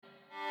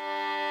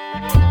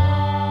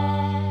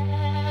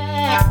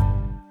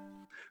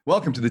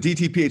Welcome to the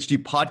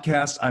DTPHD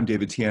podcast. I'm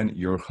David Tian,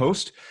 your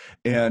host.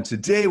 And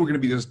today we're going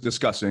to be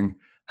discussing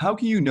how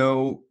can you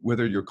know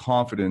whether you're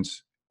confident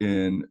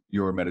in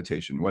your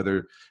meditation,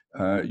 whether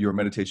your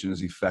meditation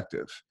is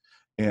effective.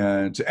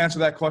 And to answer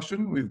that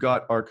question, we've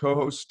got our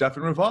co-host,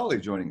 Stefan Ravalli,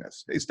 joining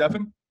us. Hey,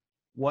 Stefan.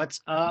 What's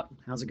up?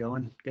 How's it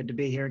going? Good to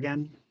be here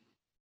again.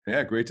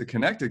 Yeah, great to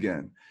connect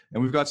again.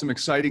 And we've got some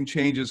exciting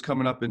changes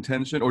coming up in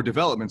tension, or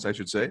developments, I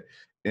should say.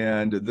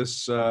 And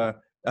this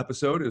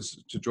episode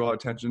is to draw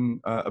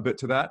attention a bit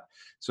to that.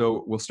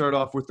 So we'll start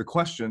off with the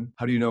question: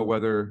 how do you know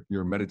whether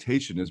your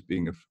meditation is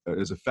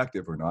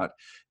effective or not?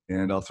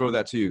 And I'll throw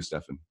that to you,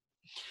 Stefan.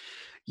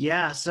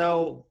 Yeah,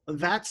 so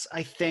that's,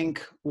 I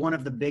think, one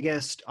of the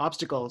biggest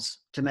obstacles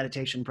to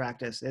meditation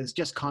practice is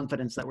just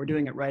confidence that we're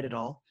doing it right at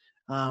all.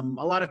 A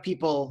lot of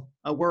people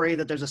worry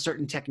that there's a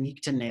certain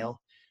technique to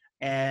nail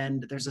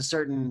and there's a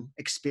certain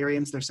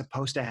experience they're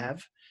supposed to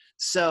have.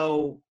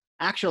 So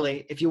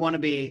actually, if you want to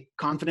be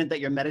confident that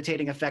you're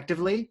meditating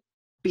effectively,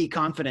 be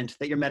confident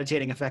that you're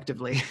meditating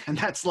effectively. And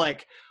that's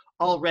like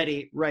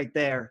already right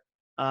there,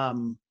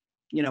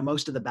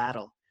 most of the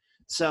battle.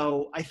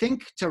 So I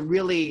think to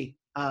really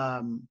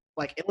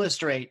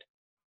illustrate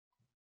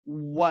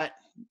what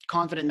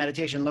confident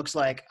meditation looks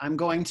like, I'm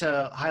going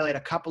to highlight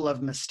a couple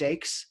of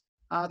mistakes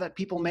that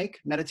people make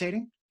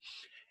meditating.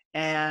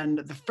 And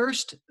the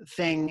first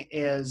thing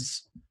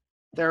is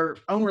their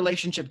own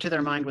relationship to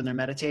their mind when they're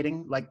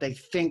meditating. Like they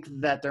think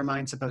that their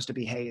mind's supposed to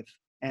behave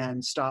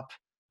and stop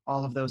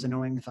all of those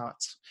annoying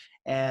thoughts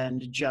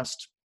and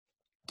just,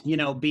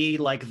 be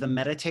like the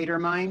meditator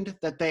mind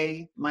that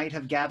they might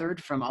have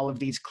gathered from all of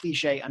these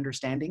cliche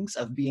understandings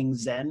of being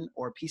Zen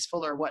or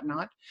peaceful or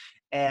whatnot.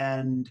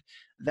 And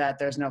that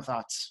there's no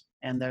thoughts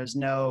and there's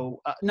none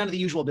of the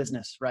usual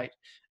business, right?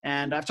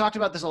 And I've talked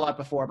about this a lot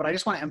before, but I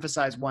just want to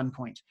emphasize one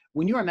point.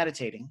 When you are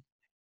meditating,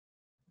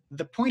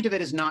 the point of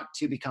it is not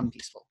to become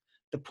peaceful.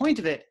 The point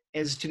of it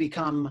is to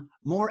become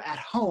more at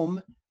home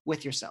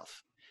with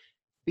yourself.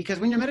 Because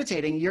when you're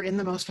meditating, you're in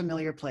the most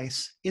familiar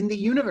place in the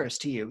universe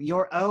to you,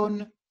 your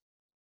own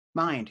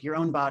mind, your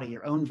own body,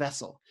 your own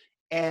vessel.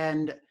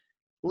 And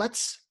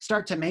let's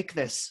start to make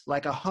this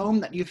like a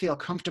home that you feel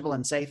comfortable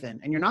and safe in.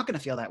 And you're not going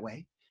to feel that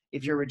way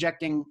if you're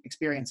rejecting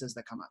experiences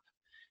that come up.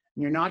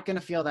 You're not going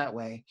to feel that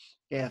way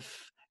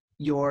if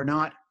you're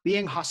not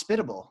being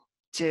hospitable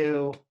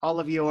to all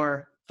of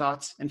your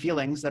thoughts and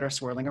feelings that are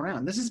swirling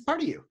around. This is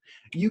part of you.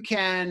 You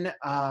can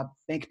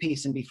make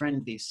peace and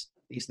befriend these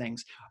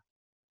things.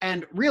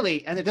 And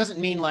really, and it doesn't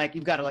mean like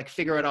you've got to like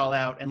figure it all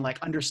out and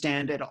like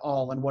understand it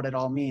all and what it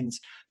all means.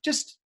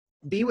 Just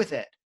be with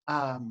it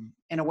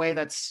in a way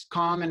that's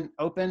calm and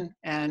open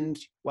and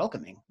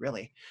welcoming,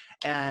 really.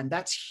 And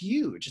that's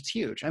huge. It's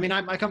huge. I mean,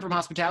 I come from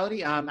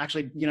hospitality.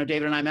 Actually,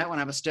 David and I met when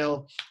I was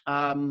still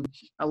a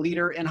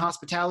leader in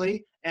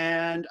hospitality.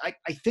 And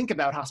I think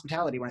about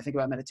hospitality when I think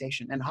about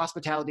meditation. And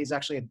hospitality is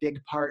actually a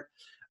big part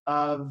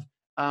of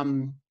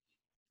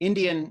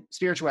Indian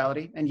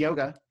spirituality and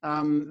yoga.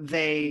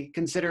 They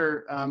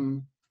consider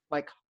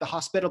like the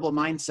hospitable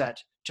mindset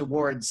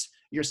towards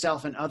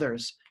yourself and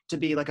others to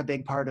be like a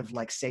big part of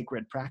like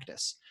sacred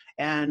practice.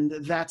 And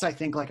that's, I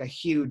think, like a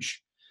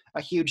huge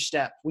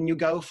step when you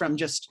go from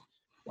just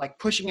like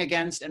pushing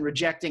against and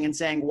rejecting and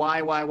saying,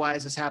 why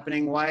is this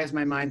happening? Why is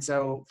my mind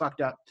so fucked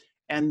up?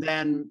 And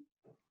then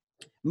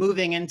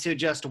moving into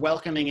just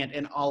welcoming it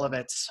in all of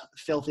its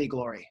filthy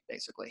glory,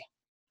 basically.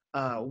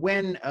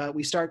 When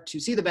we start to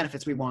see the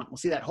benefits we want, we'll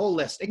see that whole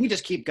list. It can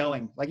just keep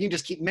going. Like you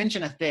just keep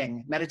mention a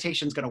thing.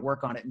 Meditation's going to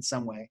work on it in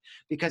some way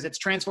because it's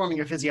transforming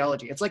your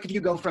physiology. It's like if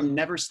you go from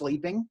never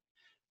sleeping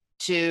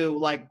to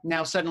like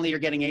now suddenly you're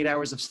getting 8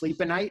 hours of sleep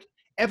a night.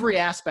 Every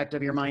aspect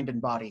of your mind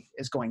and body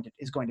is going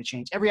to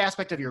change. Every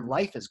aspect of your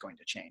life is going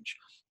to change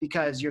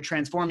because you're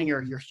transforming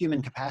your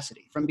human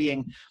capacity from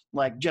being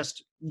like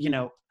just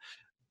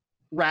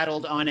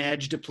rattled, on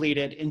edge,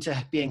 depleted into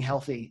being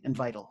healthy and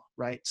vital,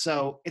 right?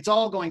 So it's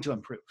all going to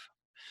improve.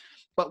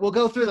 But we'll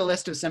go through the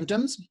list of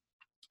symptoms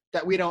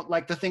that we don't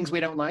like, the things we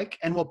don't like,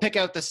 and we'll pick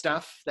out the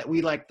stuff that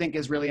we like think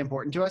is really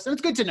important to us. And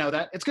it's good to know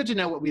that. It's good to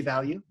know what we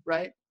value,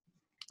 right?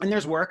 And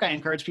there's work I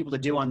encourage people to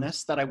do on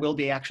this that I will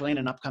be actually in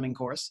an upcoming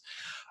course.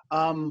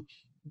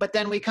 But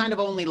then we kind of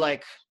only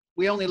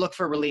look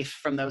for relief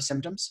from those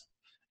symptoms.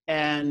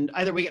 And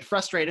either we get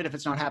frustrated if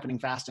it's not happening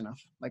fast enough.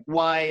 Like,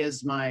 why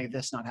is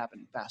this not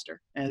happening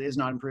faster and it is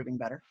not improving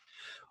better?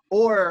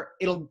 Or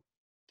it'll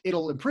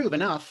improve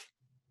enough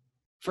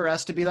for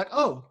us to be like,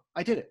 oh,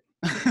 I did it.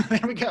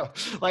 There we go.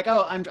 Like,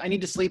 oh, I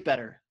need to sleep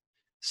better.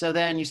 So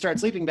then you start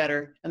sleeping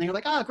better and then you're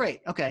like, oh, great.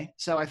 Okay.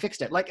 So I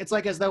fixed it. Like, it's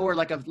like as though we're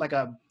like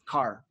a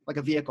car, like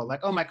a vehicle, like,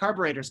 oh, my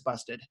carburetor's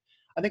busted.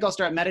 I think I'll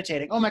start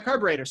meditating. Oh, my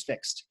carburetor's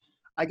fixed.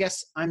 I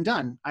guess I'm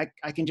done.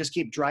 I can just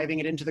keep driving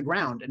it into the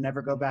ground and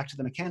never go back to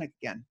the mechanic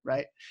again,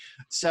 right?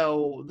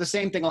 So the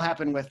same thing will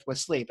happen with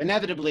sleep.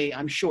 Inevitably,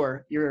 I'm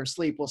sure your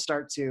sleep will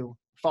start to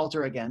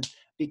falter again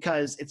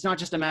because it's not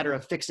just a matter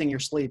of fixing your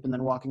sleep and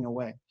then walking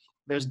away.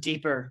 There's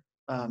deeper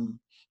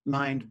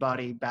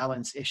mind-body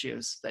balance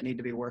issues that need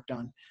to be worked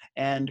on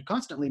and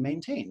constantly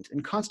maintained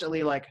and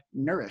constantly like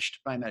nourished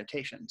by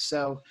meditation.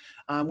 So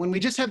when we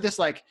just have this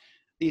like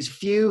these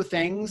few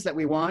things that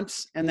we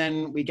want and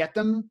then we get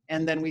them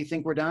and then we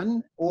think we're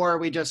done, or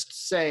we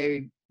just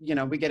say,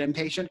 we get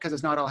impatient because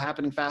it's not all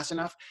happening fast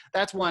enough.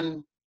 That's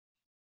one,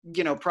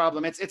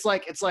 problem. It's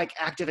like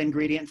active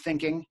ingredient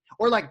thinking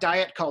or like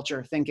diet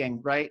culture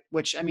thinking, right?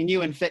 Which, I mean,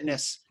 you in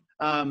fitness,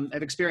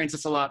 I've experienced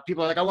this a lot.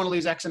 People are like, I want to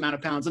lose X amount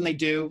of pounds, and they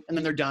do, and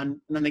then they're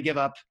done, and then they give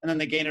up, and then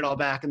they gain it all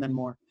back, and then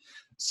more.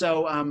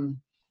 So,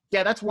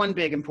 yeah, that's one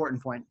big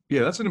important point.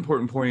 Yeah, that's an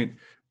important point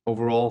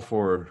overall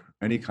for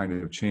any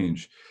kind of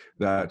change,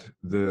 that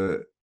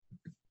the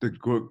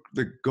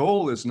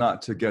goal is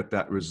not to get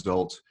that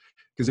result.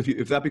 Because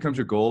if that becomes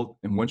your goal,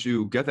 and once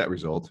you get that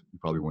result, you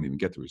probably won't even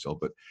get the result,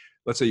 but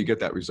let's say you get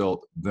that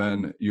result,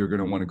 then you're going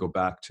to want to go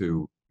back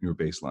to your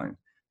baseline,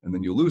 and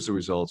then you'll lose the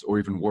results, or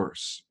even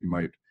worse, you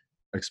might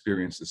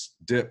experience this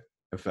dip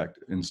effect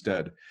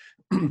instead,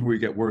 where you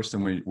get worse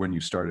than when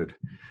you started.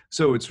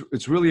 So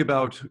it's really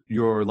about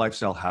your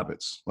lifestyle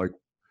habits. Like,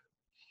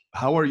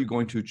 how are you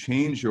going to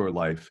change your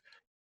life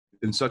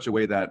in such a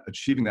way that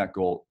achieving that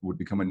goal would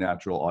become a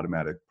natural,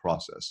 automatic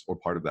process or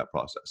part of that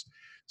process?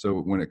 So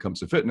when it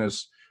comes to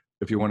fitness,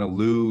 if you want to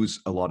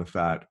lose a lot of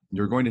fat,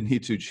 you're going to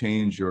need to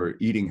change your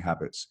eating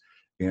habits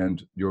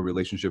and your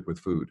relationship with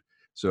food.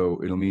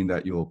 So it'll mean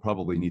that you'll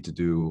probably need to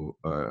do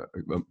a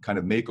kind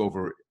of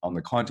makeover on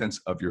the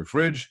contents of your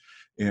fridge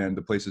and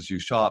the places you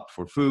shop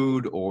for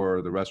food,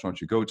 or the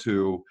restaurants you go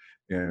to,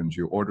 and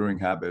your ordering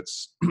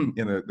habits,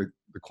 in the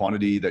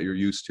quantity that you're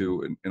used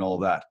to, and all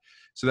of that.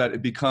 So that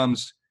it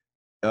becomes,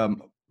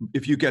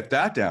 if you get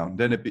that down,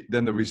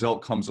 then the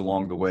result comes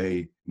along the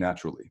way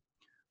naturally.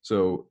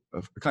 So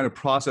a kind of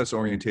process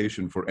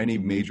orientation for any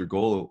major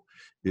goal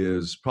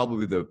is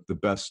probably the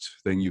best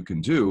thing you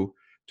can do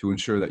to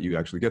ensure that you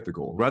actually get the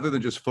goal, rather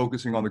than just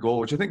focusing on the goal,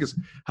 which I think is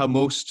how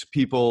most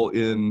people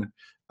in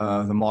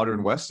the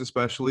modern West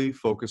especially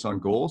focus on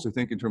goals. I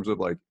think in terms of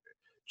like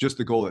just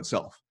the goal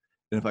itself.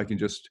 And if I can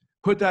just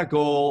put that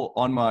goal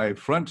on my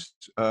front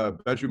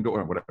bedroom door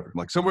or whatever,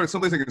 like someplace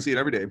I can see it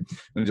every day,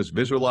 and just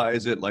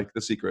visualize it like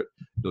The Secret,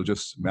 it'll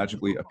just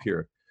magically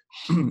appear.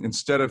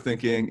 Instead of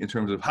thinking in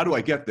terms of how do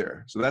I get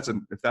there? So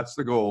if that's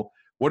the goal,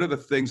 what are the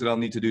things that I'll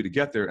need to do to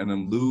get there? And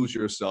then lose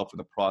yourself in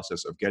the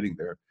process of getting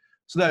there,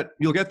 so that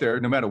you'll get there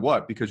no matter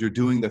what, because you're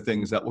doing the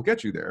things that will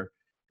get you there,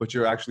 but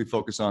you're actually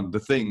focused on the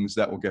things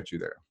that will get you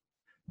there.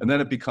 And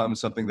then it becomes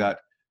something that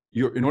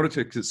in order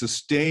to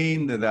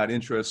sustain that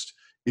interest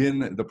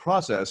in the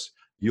process,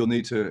 you'll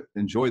need to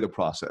enjoy the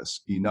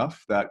process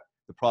enough that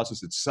the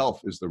process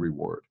itself is the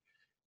reward.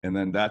 And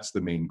then that's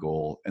the main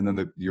goal. And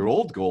then your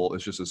old goal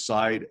is just a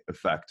side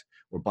effect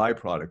or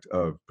byproduct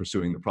of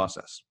pursuing the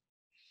process.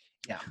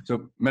 Yeah.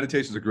 So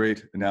meditation is a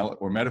great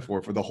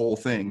metaphor for the whole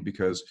thing,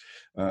 because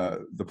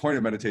the point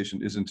of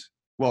meditation isn't,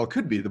 well, it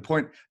could be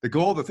the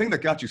goal, the thing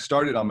that got you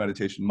started on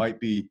meditation might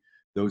be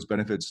those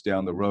benefits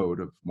down the road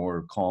of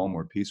more calm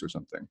or peace or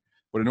something.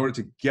 But in order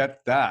to get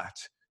that,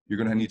 you're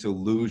going to need to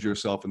lose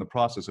yourself in the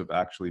process of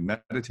actually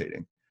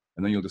meditating.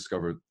 And then you'll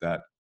discover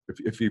that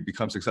if you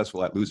become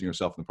successful at losing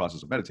yourself in the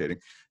process of meditating,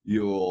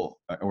 or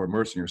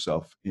immersing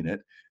yourself in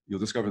it, you'll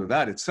discover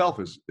that itself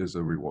is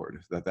a reward,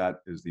 that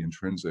is the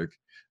intrinsic,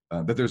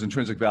 that there's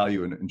intrinsic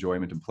value and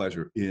enjoyment and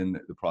pleasure in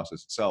the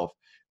process itself.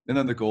 And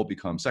then the goal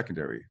becomes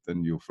secondary.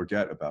 Then you'll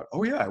forget about,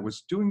 oh yeah,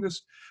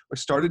 I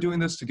started doing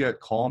this to get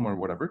calm or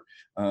whatever.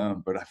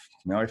 But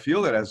now I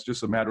feel it as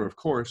just a matter of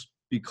course,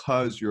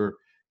 because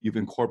you've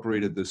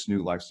incorporated this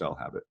new lifestyle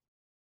habit.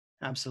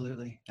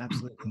 Absolutely.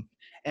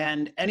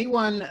 And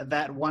anyone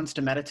that wants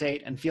to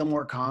meditate and feel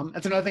more calm,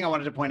 that's another thing I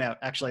wanted to point out.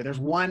 Actually, there's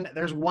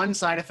one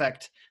side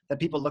effect that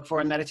people look for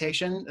in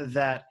meditation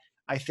that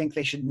I think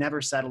they should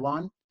never settle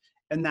on,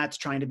 and that's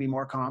trying to be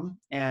more calm.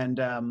 And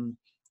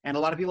a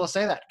lot of people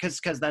say that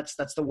because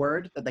that's the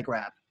word that they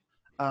grab.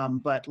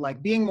 But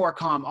like being more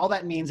calm, all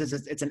that means is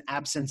it's an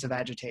absence of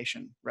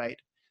agitation, right?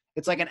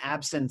 It's like an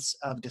absence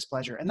of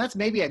displeasure, and that's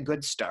maybe a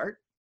good start.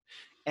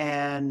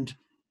 And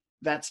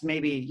that's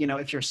maybe,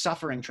 if you're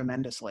suffering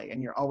tremendously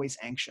and you're always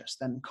anxious,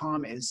 then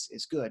calm is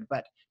good.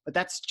 But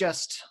that's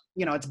just,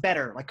 it's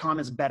better. Like calm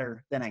is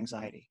better than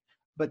anxiety.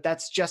 But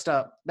that's just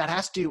that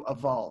has to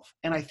evolve.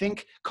 And I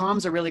think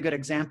calm's a really good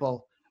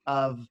example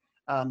of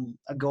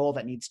a goal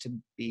that needs to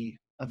be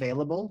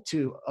available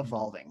to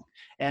evolving.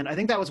 And I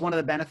think that was one of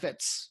the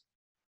benefits,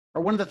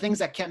 or one of the things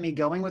that kept me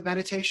going with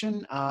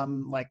meditation,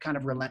 like kind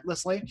of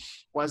relentlessly,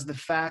 was the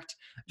fact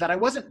that I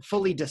wasn't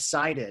fully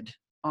decided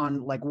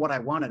on like what I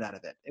wanted out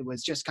of it. It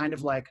was just kind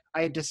of like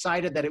I had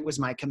decided that it was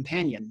my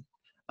companion,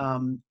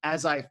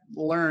 as I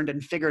learned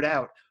and figured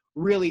out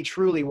really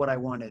truly what I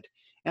wanted.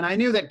 And I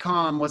knew that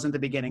calm wasn't the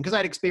beginning because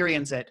I'd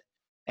experienced it,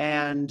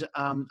 and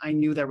I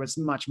knew there was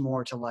much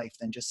more to life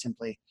than just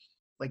simply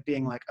like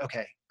being like,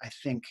 okay, I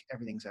think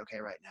everything's okay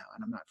right now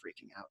and I'm not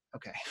freaking out.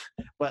 Okay.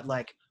 But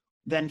like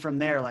then from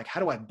there, like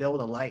how do I build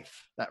a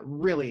life that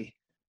really,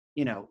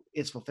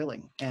 is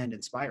fulfilling and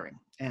inspiring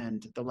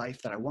and the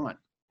life that I want?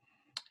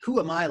 who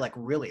am I, like,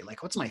 really?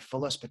 Like, what's my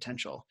fullest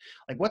potential?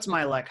 Like, what's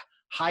my, like,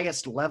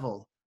 highest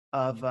level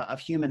of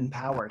human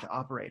power to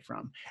operate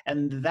from?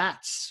 And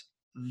that's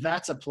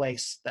a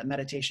place that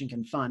meditation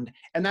can fund.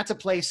 And that's a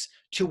place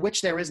to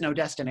which there is no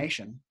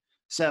destination.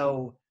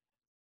 So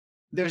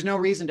there's no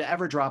reason to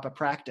ever drop a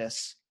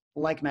practice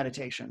like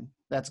meditation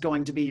that's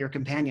going to be your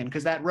companion,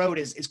 because that road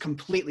is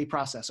completely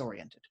process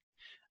oriented.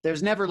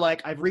 There's never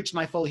like, I've reached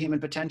my full human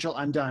potential,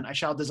 I'm done, I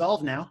shall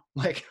dissolve now.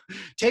 Like,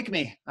 take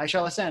me, I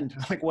shall ascend.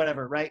 Like,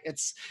 whatever, right?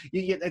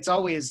 It's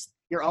always,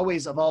 you're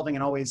always evolving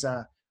and always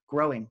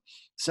growing.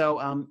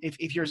 So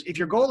if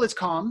your goal is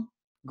calm,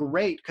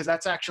 great, because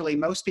that's actually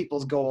most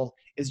people's goal,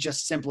 is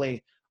just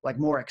simply like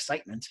more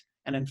excitement.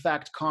 And in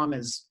fact, calm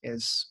is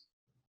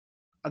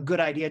a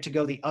good idea to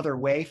go the other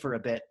way for a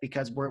bit,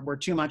 because we're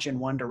too much in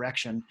one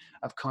direction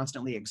of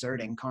constantly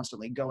exerting,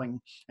 constantly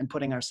going and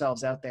putting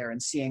ourselves out there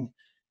and seeing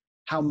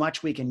how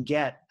much we can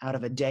get out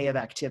of a day of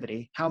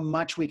activity, how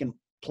much we can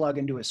plug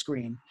into a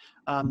screen.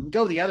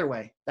 Go the other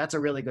way. That's a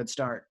really good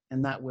start.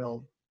 And that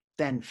will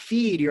then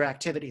feed your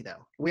activity,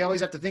 though. We always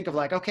have to think of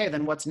like, okay,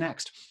 then what's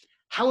next?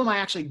 How am I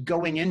actually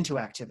going into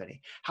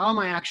activity? How am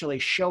I actually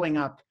showing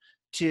up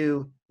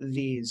to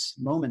these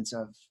moments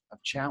of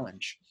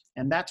challenge?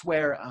 And that's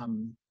where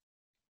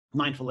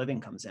mindful living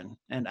comes in,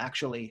 and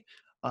actually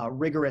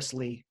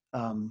rigorously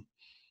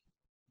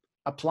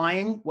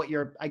applying what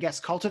you're, I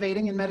guess,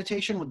 cultivating in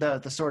meditation with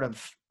the sort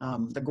of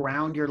the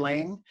ground you're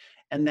laying,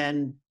 and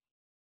then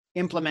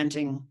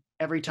implementing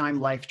every time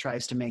life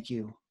tries to make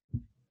you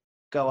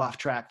go off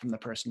track from the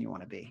person you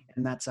want to be.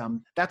 And that's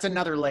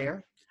another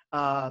layer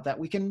that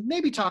we can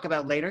maybe talk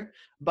about later,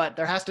 but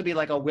there has to be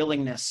like a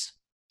willingness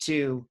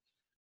to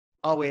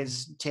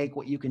always take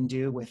what you can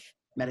do with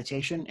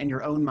meditation and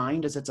your own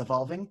mind as it's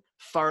evolving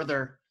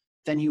farther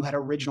than you had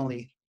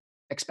originally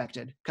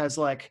expected. Because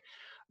like,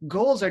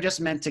 goals are just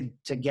meant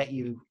to get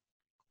you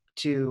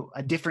to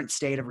a different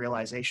state of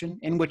realization,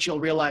 in which you'll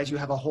realize you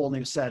have a whole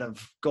new set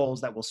of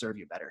goals that will serve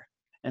you better.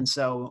 And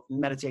so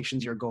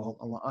meditation's your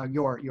goal,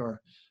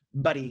 your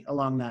buddy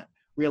along that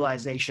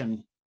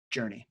realization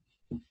journey.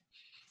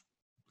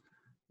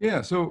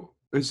 Yeah. So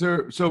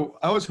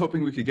I was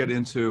hoping we could get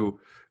into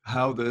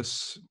how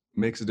this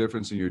makes a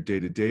difference in your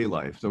day-to-day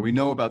life. So we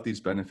know about these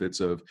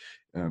benefits of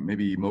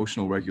maybe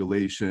emotional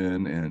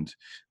regulation and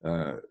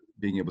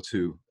being able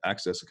to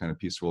access a kind of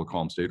peaceful,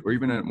 calm state, or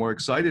even a more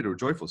excited or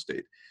joyful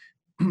state,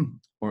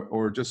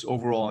 or just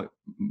overall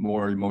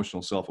more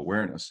emotional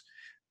self-awareness.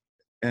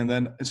 And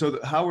then, so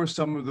how are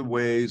some of the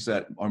ways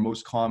that are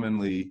most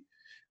commonly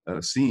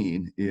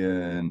seen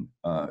in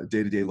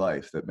day-to-day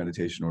life that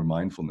meditation or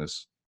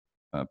mindfulness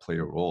play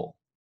a role?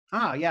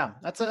 Yeah,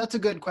 that's a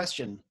good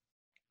question.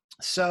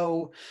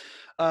 So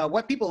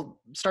what people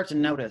start to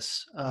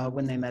notice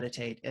when they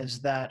meditate is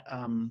that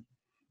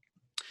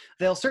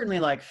they'll certainly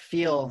like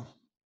feel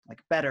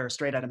like better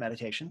straight out of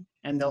meditation,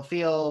 and they'll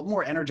feel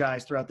more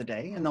energized throughout the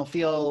day, and they'll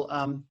feel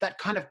that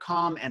kind of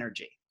calm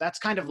energy. That's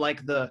kind of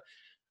like the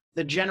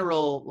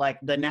general, like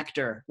the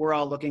nectar we're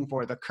all looking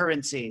for, the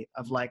currency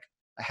of like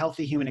a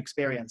healthy human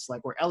experience.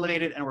 Like, we're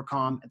elevated and we're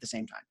calm at the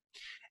same time.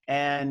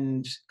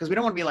 And because we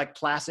don't want to be like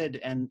placid,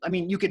 and I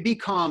mean, you could be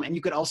calm and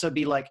you could also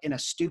be like in a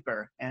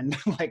stupor and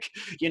like,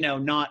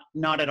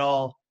 not at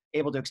all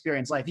able to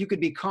experience life. You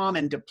could be calm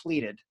and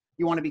depleted.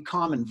 You want to be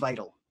calm and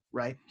vital,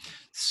 right?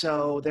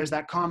 So there's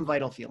that calm,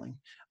 vital feeling.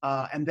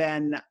 And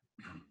then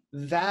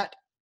that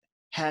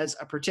has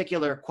a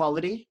particular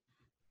quality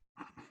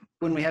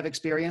when we have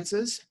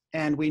experiences,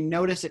 and we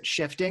notice it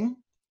shifting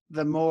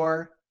the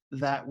more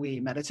that we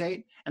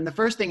meditate. And the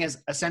first thing is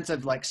a sense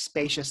of like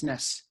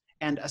spaciousness,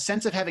 and a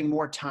sense of having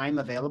more time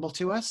available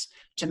to us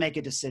to make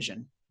a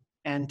decision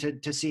and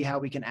to see how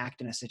we can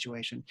act in a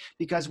situation.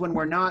 Because when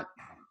we're not,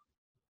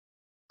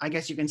 I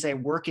guess you can say,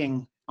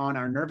 working on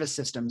our nervous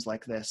systems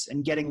like this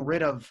and getting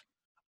rid of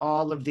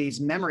all of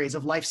these memories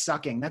of life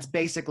sucking, that's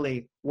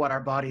basically what our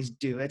bodies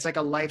do. It's like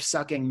a life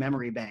sucking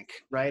memory bank,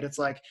 right? It's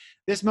like,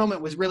 this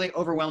moment was really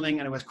overwhelming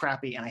and it was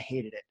crappy and I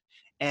hated it.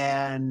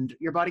 And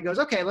your body goes,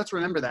 okay, let's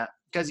remember that,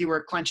 because you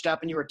were clenched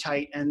up and you were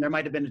tight and there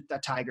might have been a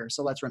tiger,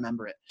 so let's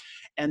remember it.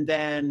 And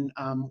then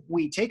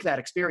we take that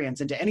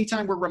experience into any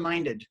time we're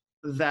reminded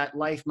that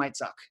life might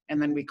suck, and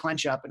then we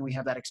clench up and we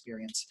have that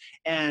experience.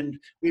 And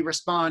we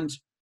respond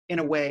in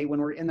a way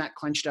when we're in that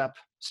clenched up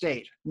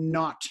state,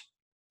 not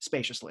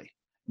spaciously,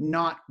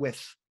 not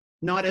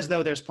as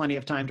though there's plenty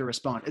of time to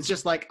respond. It's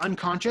just like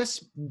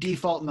unconscious,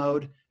 default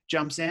mode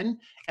jumps in.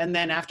 And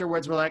then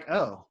afterwards we're like,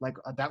 oh, like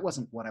that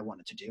wasn't what I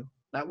wanted to do.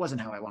 That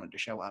wasn't how I wanted to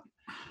show up.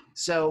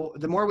 So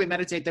the more we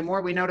meditate, the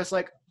more we notice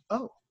like,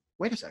 oh,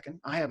 wait a second,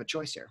 I have a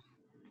choice here.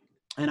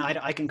 And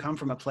I can come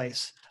from a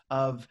place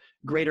of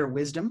greater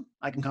wisdom.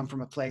 I can come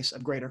from a place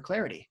of greater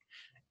clarity.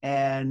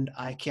 And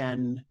I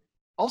can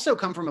also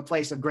come from a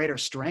place of greater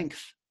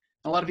strength.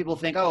 A lot of people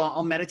think, oh,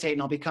 I'll meditate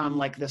and I'll become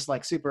like this,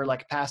 like super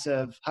like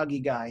passive,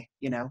 huggy guy,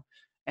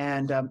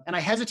 And I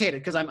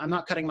hesitated because I'm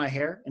not cutting my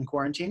hair in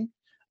quarantine.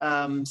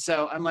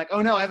 So I'm like,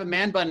 oh no, I have a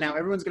man bun now.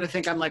 Everyone's going to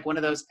think I'm like one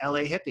of those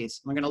LA hippies.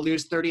 I'm going to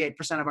lose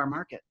 38% of our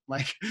market.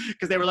 Like,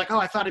 because they were like, oh,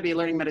 I thought I'd be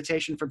learning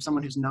meditation from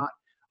someone who's not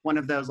one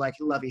of those like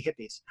lovey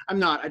hippies. I'm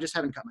not, I just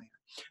haven't cut my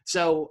hair.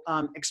 So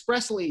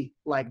expressly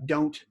like,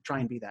 don't try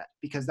and be that,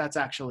 because that's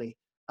actually,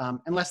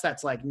 unless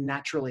that's like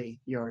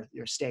naturally your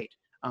state,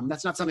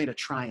 that's not something to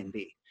try and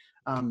be.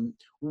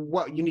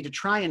 What you need to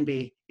try and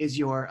be is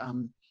your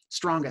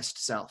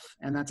strongest self.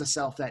 And that's a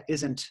self that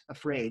isn't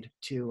afraid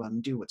to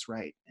do what's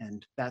right.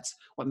 And that's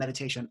what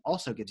meditation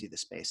also gives you the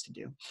space to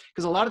do.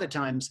 Because a lot of the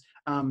times,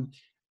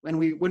 when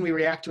we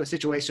react to a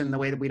situation the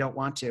way that we don't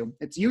want to,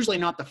 it's usually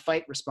not the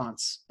fight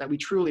response that we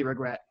truly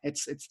regret.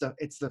 It's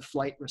the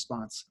flight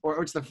response,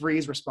 or it's the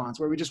freeze response,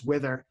 where we just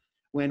wither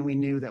when we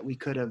knew that we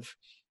could have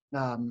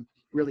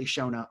really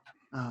shown up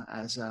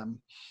as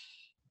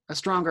a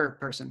stronger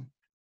person.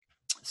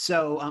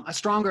 So a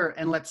stronger,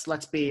 and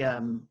let's be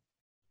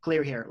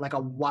clear here, like a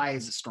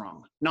wise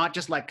strong, not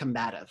just like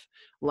combative,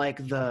 like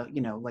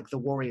like the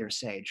warrior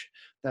sage,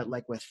 that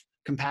like with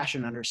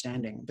compassion,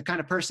 understanding, the kind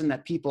of person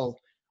that people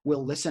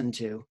will listen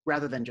to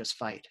rather than just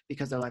fight,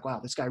 because they're like, wow,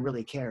 this guy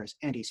really cares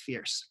and he's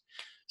fierce.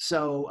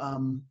 So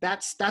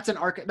that's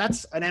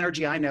an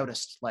energy I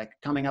noticed like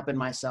coming up in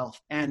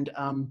myself, and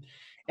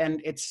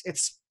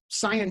it's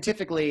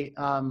scientifically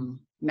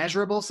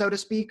measurable, so to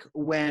speak,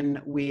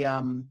 when we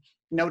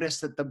notice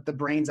that the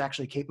brain's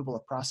actually capable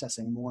of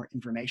processing more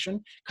information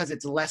because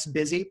it's less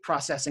busy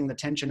processing the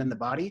tension in the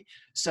body.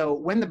 So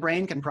when the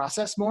brain can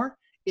process more,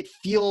 it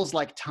feels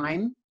like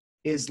time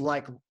is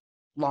like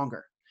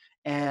longer.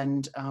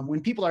 And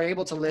when people are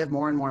able to live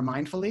more and more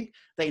mindfully,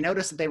 they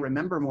notice that they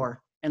remember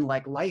more, and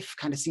like life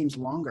kind of seems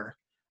longer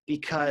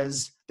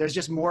because there's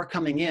just more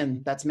coming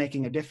in that's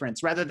making a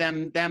difference, rather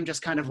than them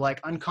just kind of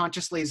like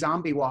unconsciously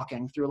zombie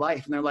walking through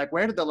life. And they're like,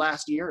 where did the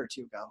last year or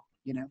two go?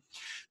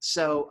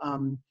 So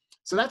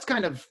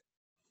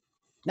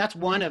that's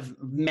one of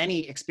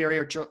many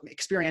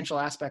experiential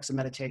aspects of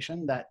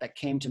meditation that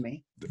came to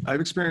me. I've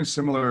experienced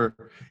similar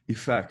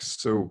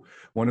effects. So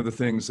one of the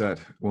things that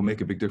will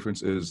make a big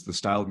difference is the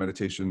style of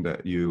meditation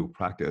that you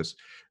practice,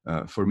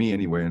 for me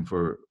anyway, and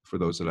for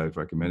those that I've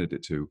recommended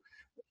it to.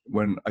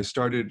 When I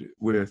started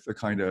with a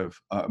kind of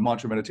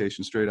mantra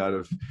meditation straight out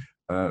of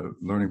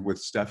learning with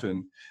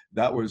Stefan,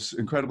 that was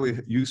incredibly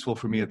useful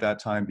for me at that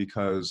time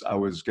because I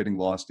was getting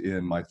lost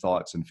in my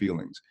thoughts and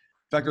feelings.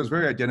 In fact, I was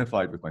very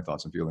identified with my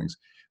thoughts and feelings.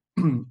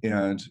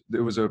 And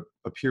there was a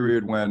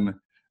period when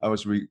I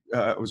was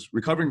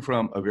recovering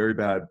from a very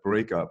bad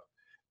breakup,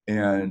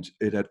 and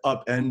it had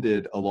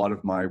upended a lot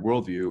of my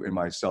worldview and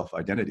my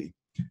self-identity,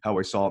 how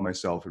I saw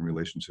myself in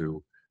relation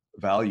to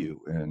value,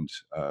 and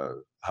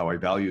how I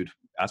valued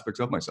aspects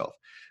of myself.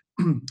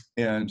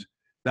 And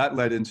that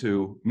led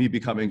into me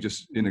becoming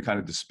just in a kind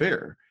of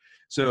despair.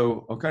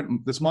 So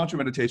this mantra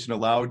meditation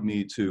allowed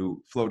me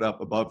to float up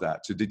above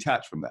that, to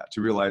detach from that,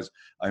 to realize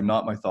I'm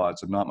not my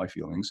thoughts, I'm not my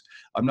feelings.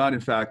 I'm not,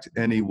 in fact,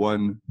 any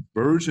one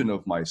version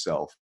of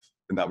myself,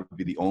 and that would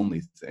be the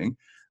only thing.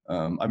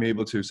 I'm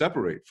able to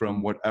separate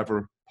from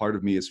whatever part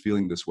of me is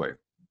feeling this way.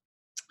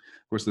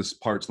 Of course, this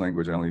parts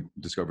language I only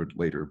discovered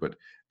later, but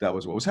that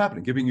was what was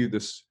happening, giving you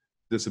this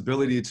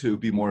ability to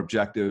be more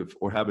objective,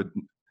 or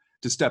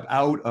to step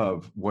out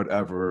of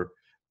whatever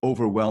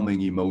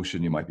overwhelming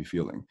emotion you might be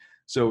feeling.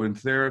 So in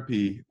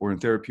therapy or in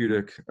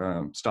therapeutic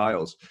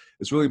styles,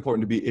 it's really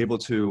important to be able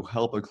to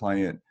help a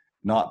client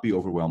not be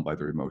overwhelmed by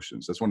their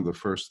emotions. That's one of the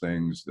first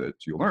things that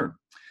you learn,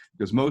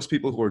 because most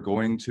people who are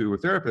going to a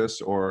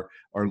therapist or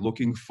are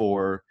looking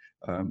for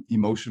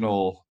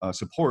emotional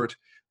support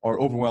are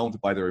overwhelmed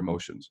by their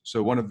emotions.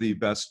 So one of the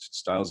best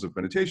styles of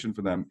meditation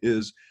for them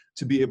is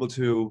to be able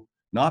to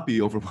not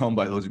be overwhelmed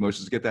by those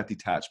emotions, get that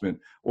detachment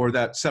or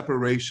that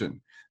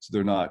separation, so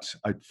they're not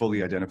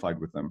fully identified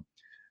with them.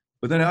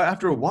 But then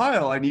after a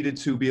while, I needed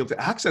to be able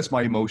to access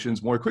my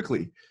emotions more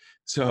quickly.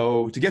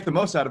 So to get the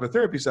most out of a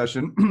therapy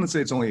session, let's say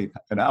it's only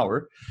an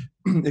hour,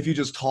 if you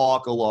just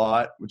talk a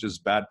lot, which is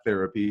bad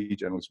therapy,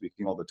 generally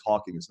speaking, all the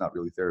talking is not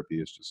really therapy,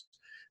 it's just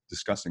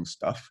discussing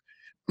stuff.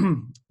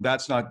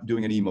 That's not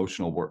doing any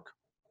emotional work.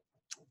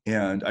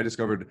 And I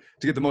discovered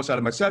to get the most out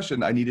of my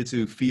session, I needed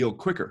to feel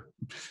quicker.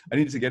 I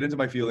needed to get into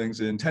my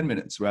feelings in 10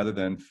 minutes rather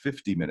than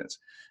 50 minutes.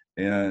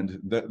 And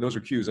those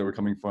are cues that were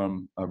coming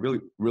from a really,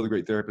 really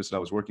great therapist that I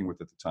was working with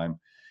at the time.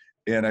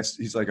 And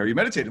he's like, are you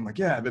meditating? I'm like,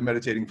 yeah, I've been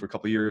meditating for a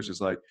couple of years. He's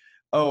like,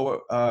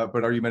 oh,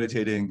 but are you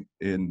meditating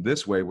in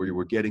this way where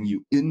we're getting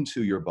you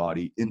into your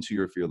body, into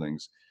your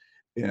feelings?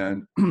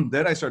 And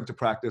then I started to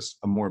practice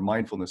a more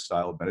mindfulness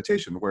style of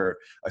meditation where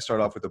I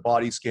start off with a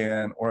body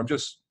scan, or I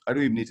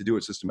don't even need to do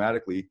it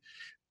systematically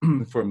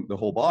from the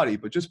whole body,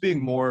 but just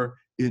being more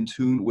in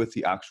tune with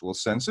the actual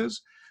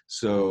senses.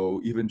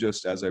 So even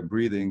just as I'm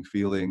breathing,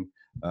 feeling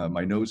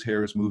my nose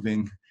hair is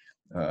moving.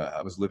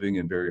 I was living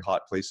in very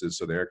hot places,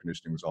 so the air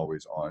conditioning was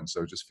always on.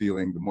 So just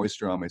feeling the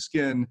moisture on my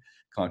skin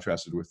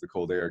contrasted with the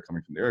cold air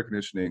coming from the air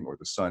conditioning, or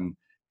the sun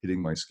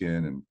hitting my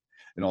skin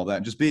and all that.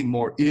 And just being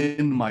more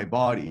in my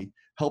body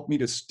help me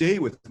to stay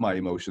with my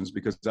emotions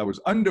because I was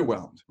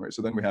underwhelmed, right?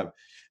 So then we have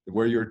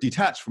where you're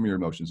detached from your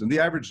emotions. And the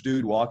average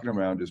dude walking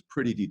around is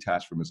pretty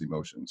detached from his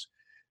emotions.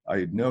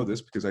 I know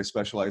this because I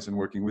specialize in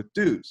working with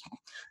dudes.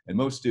 And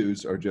most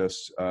dudes are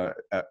just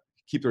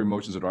keep their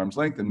emotions at arm's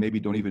length and maybe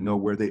don't even know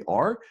where they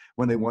are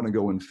when they want to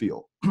go and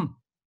feel.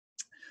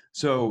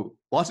 So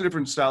lots of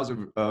different styles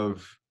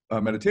of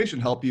meditation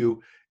help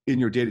you in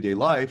your day-to-day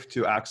life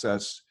to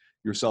access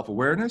your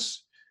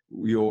self-awareness,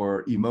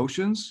 your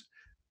emotions,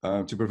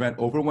 to prevent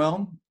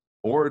overwhelm,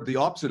 or the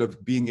opposite of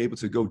being able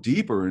to go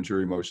deeper into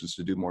your emotions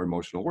to do more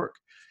emotional work,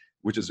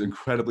 which is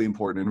incredibly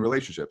important in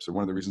relationships. And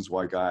one of the reasons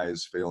why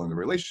guys fail in the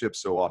relationships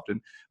so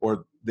often,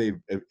 or they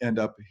end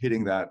up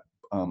hitting that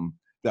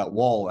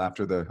wall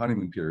after the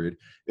honeymoon period,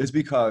 is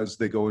because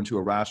they go into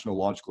a rational,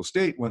 logical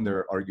state when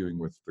they're arguing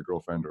with the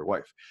girlfriend or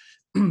wife.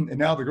 And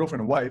now the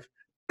girlfriend and wife,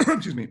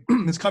 excuse me,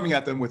 is coming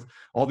at them with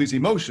all these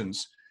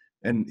emotions,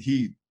 and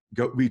he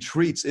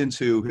retreats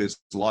into his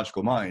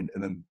logical mind,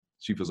 and then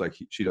she feels like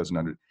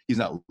he's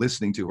not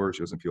listening to her. She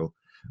doesn't feel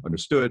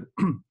understood.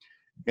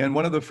 And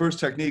one of the first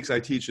techniques I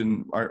teach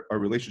in our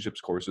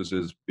relationships courses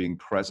is being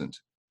present.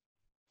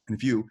 And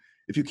if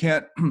you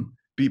can't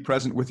be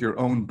present with your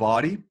own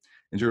body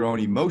and your own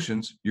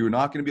emotions, you're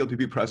not going to be able to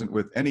be present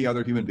with any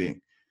other human being,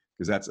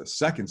 because that's a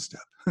second step.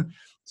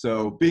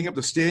 So being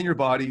able to stay in your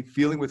body,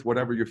 feeling with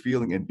whatever you're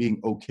feeling and being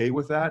okay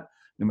with that,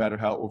 no matter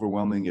how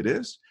overwhelming it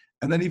is.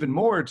 And then even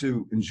more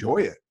to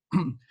enjoy it,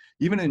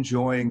 even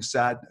enjoying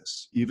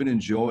sadness, even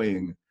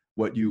enjoying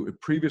what you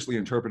previously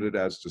interpreted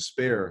as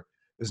despair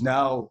is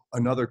now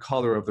another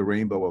color of the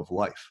rainbow of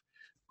life.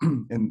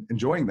 And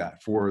enjoying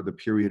that for the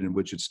period in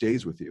which it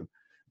stays with you,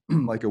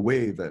 like a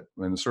wave that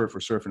when the surfer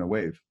surfing a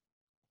wave.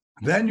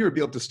 Then you'll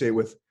be able to stay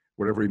with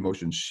whatever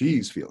emotion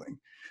she's feeling.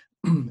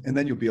 And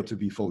then you'll be able to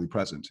be fully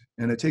present.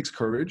 And it takes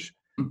courage.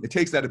 It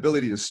takes that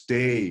ability to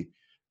stay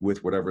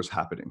with whatever's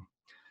happening.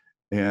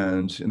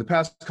 And in the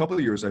past couple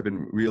of years, I've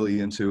been really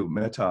into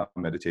metta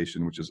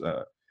meditation, which is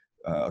a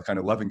kind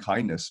of loving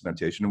kindness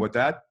meditation. And what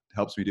that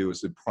helps me do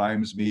is it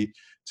primes me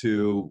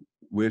to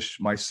wish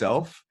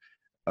myself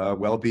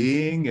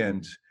well-being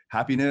and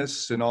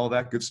happiness and all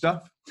that good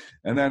stuff.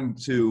 And then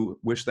to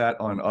wish that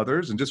on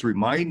others and just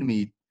remind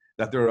me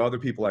that there are other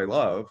people I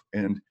love,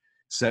 and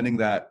sending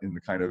that in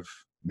the kind of,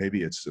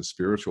 maybe it's a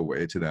spiritual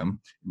way to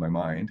them in my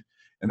mind.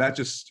 And that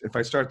just, if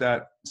I start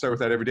with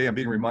that every day, I'm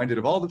being reminded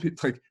of all the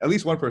people, like at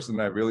least one person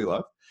that I really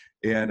love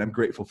and I'm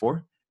grateful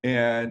for.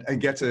 And I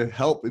get to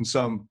help in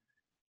some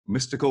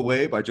mystical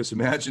way by just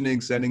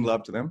imagining sending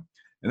love to them.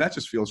 And that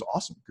just feels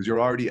awesome because you're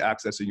already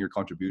accessing your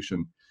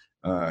contribution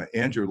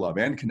and your love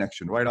and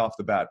connection right off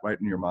the bat, right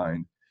in your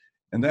mind.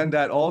 And then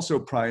that also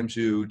primes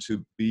you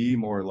to be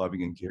more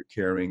loving and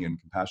caring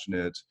and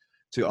compassionate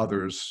to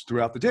others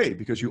throughout the day,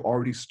 because you're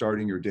already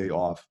starting your day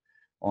off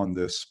on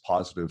this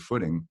positive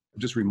footing,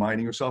 just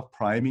reminding yourself,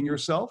 priming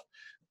yourself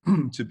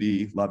to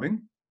be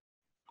loving,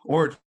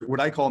 or what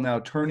I call now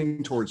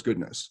turning towards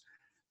goodness.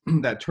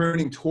 That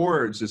turning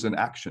towards is an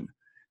action,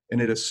 and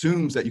it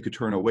assumes that you could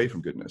turn away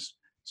from goodness.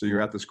 So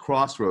you're at this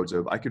crossroads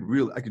of, I could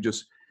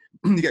just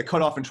you get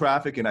cut off in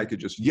traffic and I could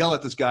just yell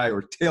at this guy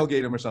or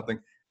tailgate him or something,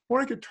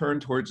 or I could turn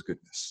towards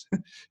goodness.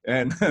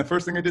 And the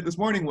first thing I did this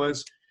morning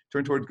was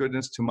turn towards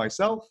goodness to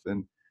myself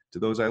and to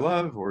those I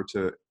love, or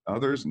to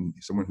others, and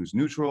someone who's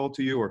neutral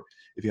to you. Or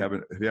if you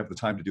have the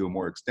time to do a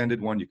more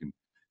extended one, you can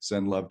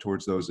send love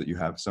towards those that you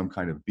have some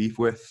kind of beef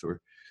with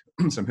or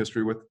some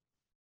history with.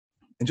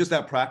 And just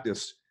that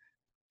practice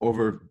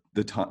over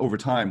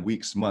time,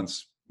 weeks,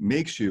 months,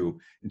 makes you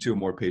into a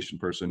more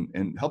patient person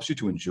and helps you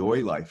to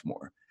enjoy life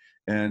more.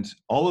 And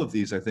all of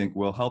these, I think,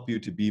 will help you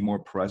to be more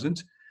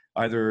present,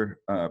 either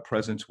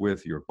present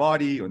with your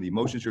body or the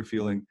emotions you're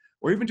feeling,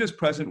 or even just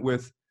present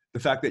with the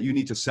fact that you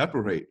need to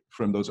separate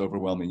from those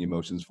overwhelming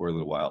emotions for a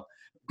little while.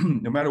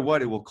 No matter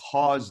what, it will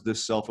cause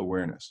this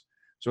self-awareness.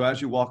 So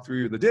as you walk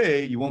through the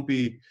day, you won't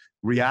be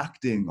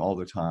reacting all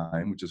the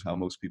time, which is how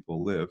most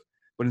people live,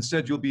 but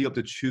instead you'll be able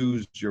to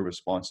choose your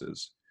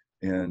responses.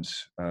 And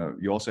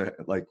you also,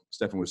 like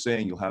Stefan was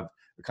saying, you'll have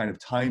a kind of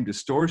time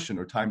distortion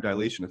or time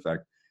dilation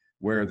effect,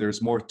 where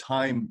there's more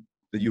time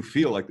that you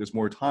feel like there's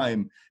more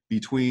time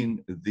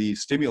between the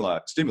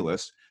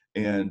stimulus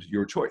and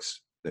your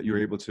choice, that you're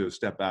able to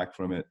step back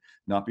from it,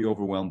 not be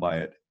overwhelmed by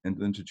it, and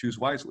then to choose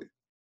wisely.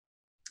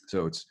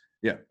 So it's,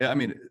 yeah, I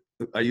mean,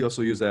 I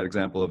also use that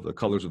example of the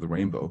colors of the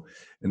rainbow.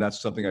 And that's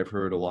something I've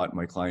heard a lot in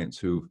my clients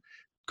who've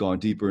gone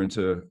deeper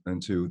into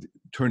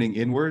turning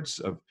inwards,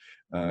 of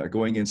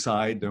going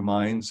inside their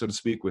mind, so to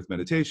speak, with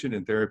meditation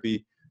and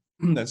therapy,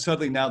 that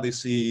suddenly now they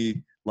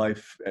see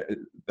life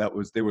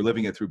they were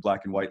living it through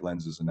black and white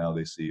lenses, and now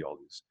they see all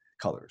these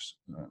colors.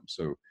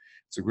 So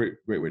it's a great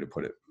way to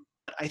put it.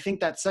 I think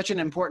that's such an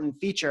important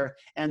feature,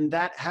 and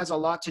that has a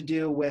lot to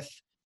do with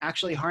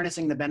actually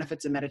harnessing the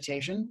benefits of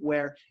meditation,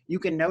 where you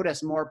can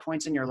notice more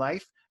points in your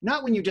life,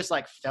 not when you just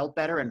like felt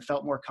better and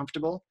felt more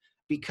comfortable,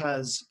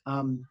 because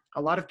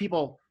a lot of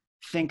people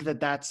think that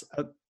that's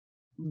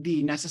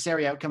the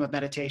necessary outcome of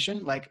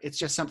meditation. Like it's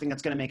just something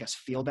that's going to make us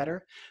feel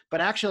better,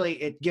 but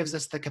actually it gives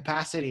us the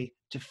capacity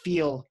to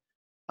feel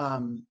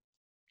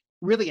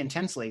really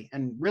intensely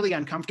and really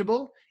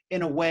uncomfortable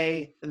in a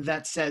way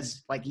that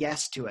says like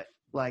yes to it,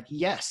 like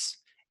yes.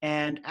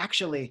 And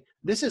actually,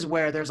 this is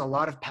where there's a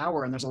lot of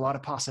power and there's a lot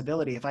of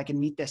possibility. If I can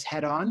meet this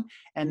head on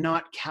and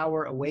not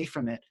cower away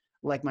from it,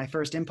 like my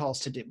first impulse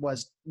to do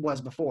was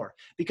before.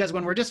 Because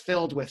when we're just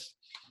filled with,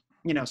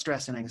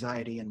 stress and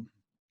anxiety and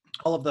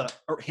all of the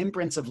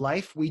imprints of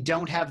life, we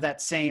don't have that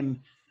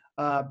same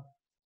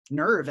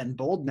nerve and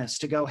boldness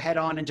to go head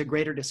on into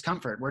greater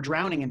discomfort. We're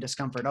drowning in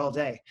discomfort all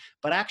day.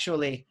 But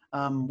actually,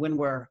 when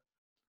we're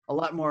a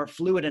lot more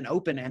fluid and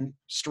open and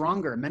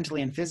stronger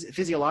mentally and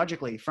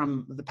physiologically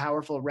from the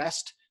powerful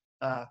rest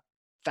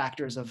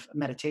factors of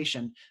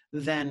meditation,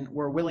 then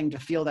we're willing to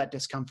feel that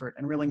discomfort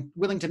and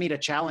willing to meet a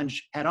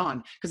challenge head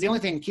on. Because the only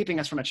thing keeping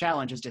us from a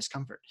challenge is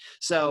discomfort.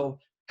 So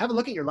have a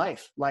look at your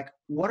life. Like,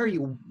 what are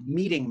you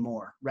meeting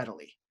more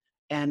readily?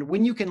 And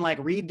when you can like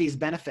read these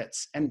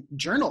benefits and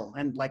journal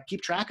and like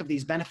keep track of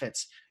these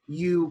benefits,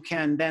 you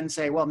can then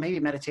say, well, maybe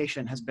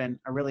meditation has been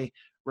a really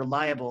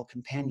reliable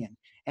companion.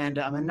 And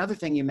another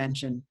thing you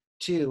mentioned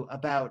too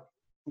about,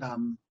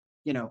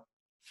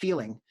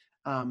 feeling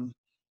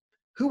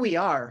who we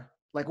are,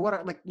 like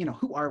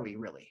who are we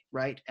really,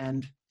 right?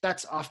 And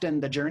that's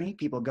often the journey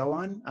people go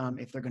on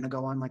if they're going to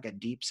go on like a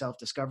deep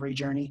self-discovery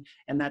journey.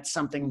 And that's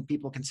something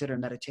people consider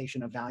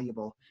meditation a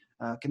valuable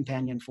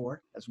companion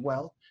for as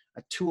well,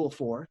 a tool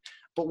for.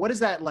 But what does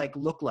that like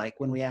look like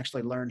when we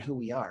actually learn who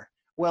we are?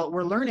 Well,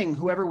 we're learning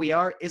whoever we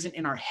are isn't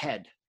in our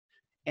head.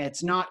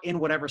 It's not in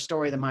whatever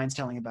story the mind's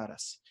telling about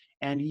us.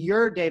 And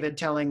you're, David,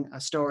 telling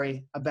a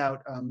story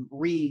about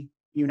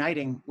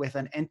reuniting with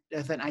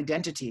an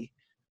identity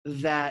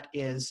that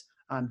is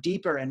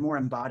deeper and more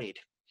embodied,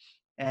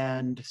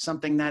 and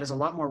something that is a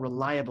lot more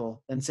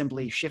reliable than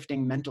simply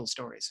shifting mental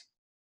stories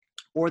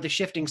or the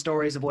shifting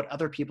stories of what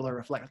other people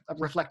are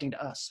reflecting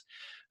to us.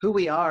 Who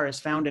we are is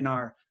found in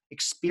our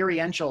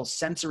experiential,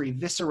 sensory,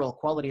 visceral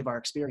quality of our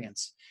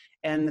experience.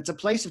 And it's a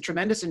place of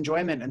tremendous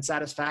enjoyment and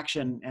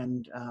satisfaction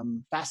and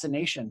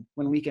fascination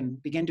when we can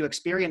begin to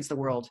experience the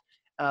world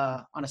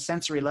on a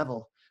sensory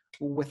level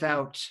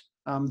without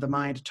the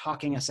mind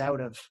talking us out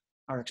of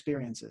our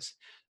experiences.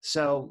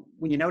 So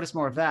when you notice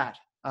more of that,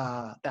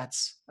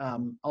 that's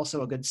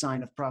also a good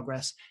sign of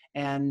progress.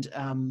 And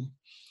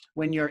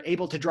when you're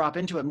able to drop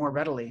into it more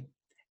readily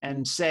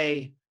and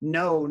say,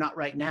 no, not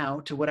right now,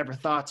 to whatever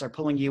thoughts are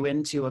pulling you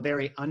into a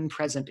very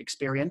unpresent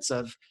experience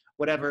of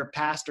whatever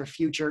past or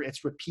future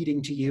it's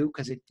repeating to you,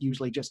 because it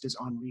usually just is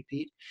on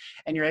repeat.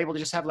 And you're able to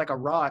just have like a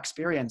raw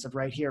experience of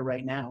right here,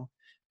 right now,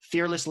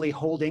 fearlessly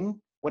holding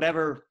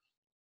whatever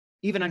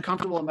even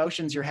uncomfortable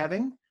emotions you're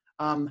having.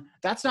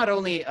 That's not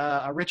only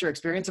a richer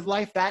experience of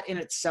life, that in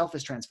itself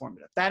is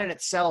transformative. That in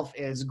itself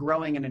is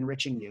growing and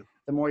enriching you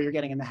the more you're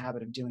getting in the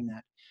habit of doing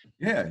that.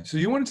 Yeah. So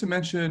you wanted to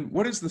mention,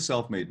 what is the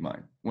self-made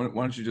mind? Why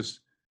don't you just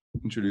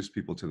introduce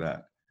people to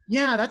that?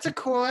 Yeah, that's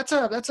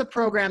a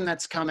program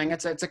that's coming.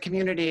 It's a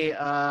community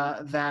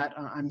that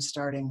I'm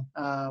starting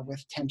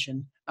with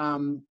Tension.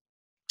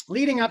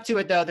 Leading up to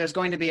it, though, there's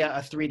going to be a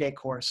 3-day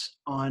course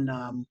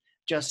on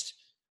just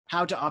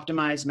how to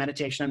optimize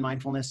meditation and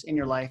mindfulness in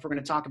your life. We're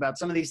going to talk about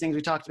some of these things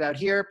we talked about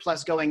here,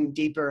 plus going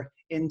deeper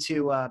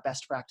into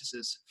best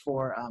practices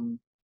for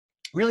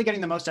really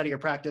getting the most out of your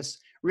practice,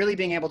 really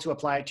being able to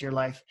apply it to your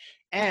life,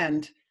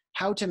 and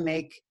how to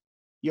make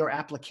your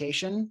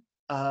application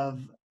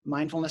of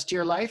mindfulness to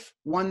your life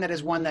one that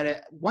is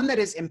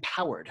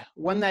empowered,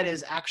 one that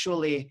is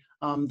actually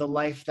the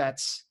life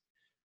that's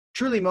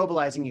truly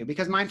mobilizing you.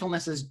 Because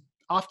mindfulness is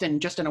often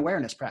just an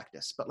awareness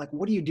practice, but like,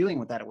 what are you doing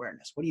with that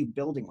awareness? What are you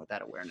building with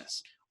that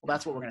awareness? Well,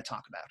 that's what we're going to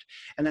talk about.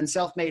 And then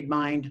Self-Made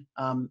Mind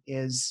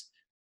is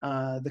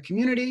the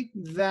community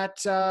that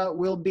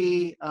will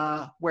be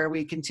where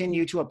we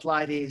continue to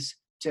apply these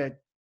to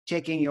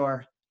taking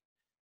your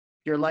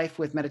life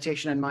with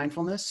meditation and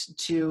mindfulness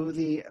to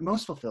the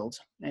most fulfilled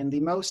and the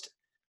most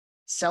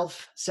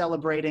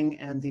self-celebrating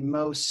and the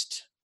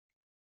most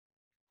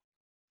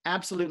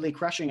absolutely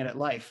crushing it at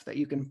life that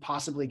you can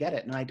possibly get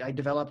it. And I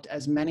developed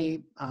as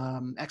many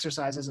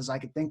exercises as I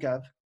could think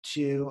of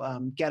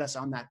to get us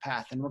on that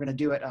path. And we're going to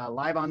do it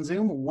live on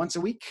Zoom once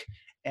a week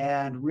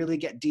and really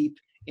get deep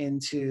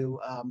into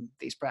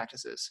these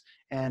practices.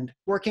 And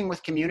working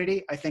with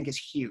community, I think, is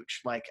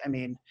huge. Like, I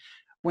mean,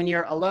 when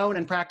you're alone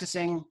and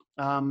practicing,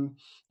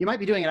 you might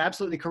be doing it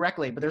absolutely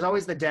correctly, but there's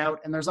always the doubt,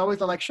 and there's always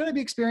the like, should I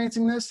be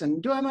experiencing this?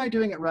 And am I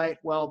doing it right?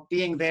 Well,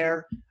 being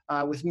there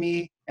with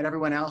me and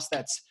everyone else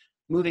that's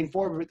moving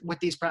forward with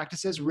these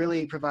practices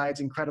really provides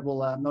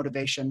incredible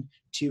motivation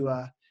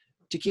to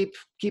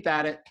keep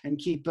at it and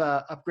keep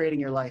upgrading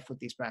your life with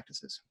these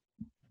practices.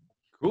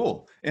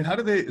 Cool. And how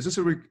do they, is this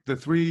the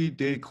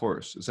 3-day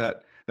course?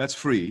 That's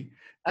free?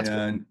 That's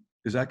and free.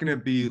 Is that going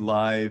to be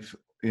live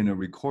in a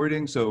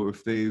recording? So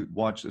if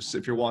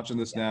you're watching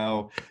this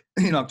now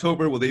in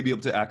October, will they be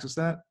able to access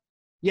that?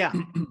 Yeah.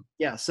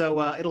 Yeah.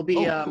 So it'll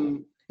be, cool.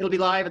 it'll be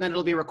live and then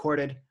it'll be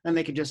recorded. And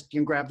you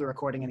can grab the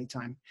recording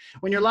anytime.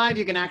 When you're live,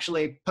 you can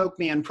actually poke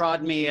me and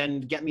prod me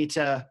and get me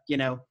to,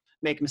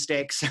 make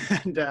mistakes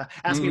and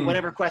ask me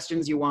whatever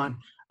questions you want.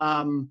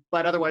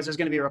 But otherwise, there's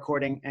going to be a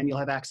recording, and you'll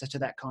have access to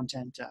that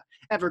content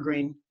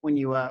evergreen when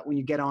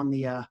you get on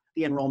the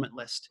enrollment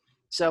list.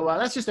 So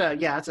that's just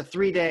it's a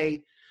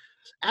 3-day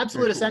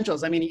absolute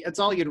essentials. I mean, it's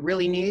all you'd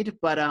really need,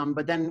 but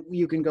then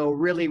you can go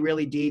really,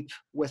 really deep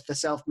with the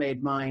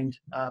Self-Made Mind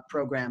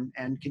program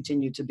and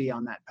continue to be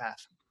on that path.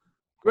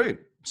 Great.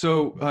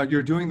 So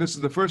you're doing this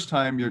is the first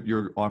time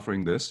you're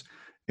offering this,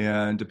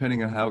 and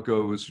depending on how it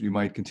goes, you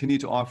might continue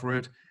to offer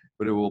it,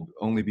 but it will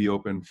only be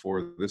open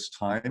for this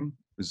time.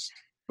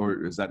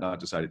 Or is that not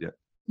decided yet?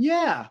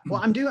 Yeah.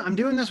 Well, I'm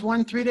doing this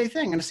 3-day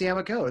thing. I'm going to see how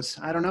it goes.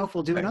 I don't know if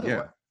we'll do another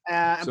one.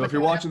 So if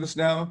you're watching this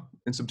now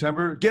in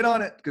September, get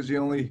on it, because you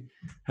only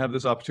have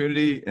this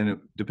opportunity, and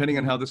depending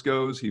on how this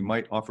goes, he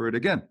might offer it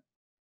again.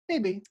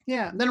 Maybe,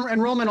 yeah. Then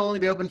enrollment will only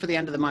be open for the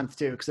end of the month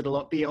too, because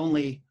it'll be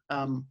only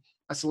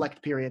a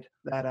select period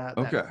that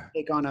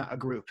take on a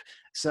group.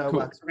 So cool.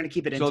 We're going to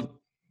keep it in.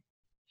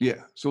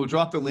 So we'll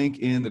drop the link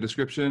in the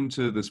description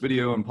to this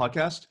video and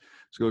podcast.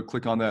 So go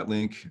click on that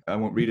link. I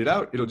won't read it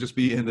out. It'll just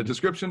be in the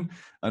description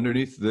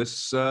underneath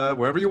this,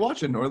 wherever you're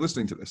watching or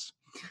listening to this.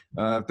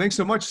 Thanks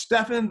so much,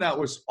 Stefan. That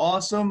was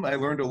awesome. I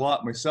learned a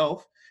lot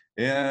myself.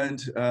 And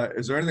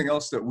is there anything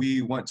else that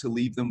we want to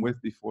leave them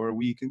with before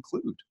we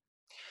conclude?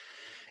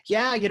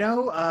 Yeah,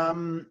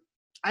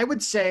 I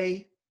would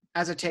say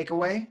as a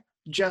takeaway,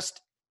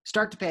 just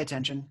start to pay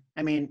attention.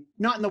 I mean,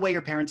 not in the way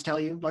your parents tell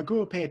you, like,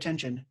 oh, pay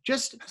attention.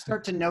 Just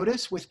start to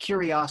notice with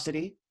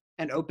curiosity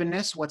and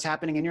openness what's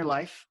happening in your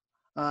life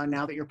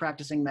now that you're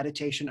practicing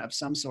meditation of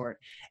some sort.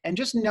 And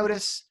just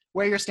notice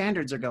where your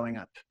standards are going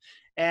up.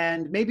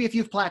 And maybe if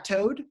you've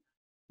plateaued,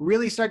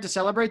 really start to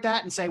celebrate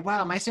that and say,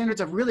 wow, my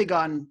standards have really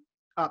gone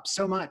up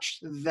so much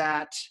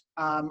that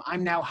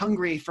I'm now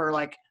hungry for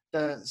like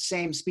the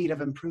same speed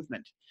of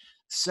improvement.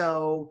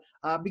 So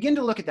begin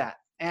to look at that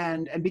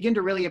and begin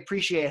to really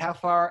appreciate how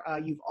far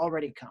you've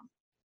already come.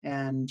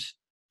 And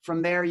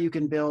from there, you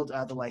can build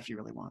the life you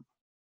really want.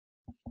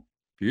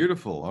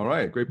 Beautiful. All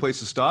right. Great place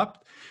to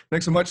stop.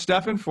 Thanks so much,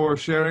 Stefan, for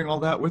sharing all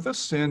that with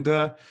us. And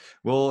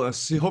we'll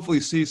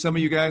hopefully see some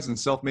of you guys in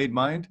Self-Made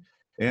Mind.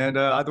 And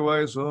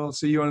otherwise, we'll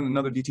see you on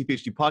another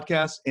DTPHD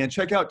podcast. And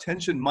check out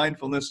Tension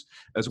Mindfulness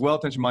as well,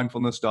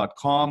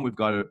 tensionmindfulness.com. We've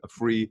got a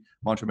free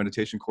mantra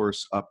meditation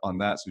course up on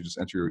that. So just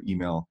enter your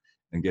email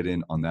and get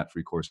in on that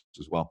free course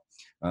as well.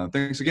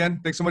 Thanks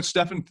again. Thanks so much,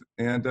 Stefan.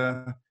 And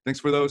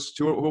thanks for those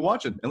who are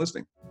watching and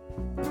listening.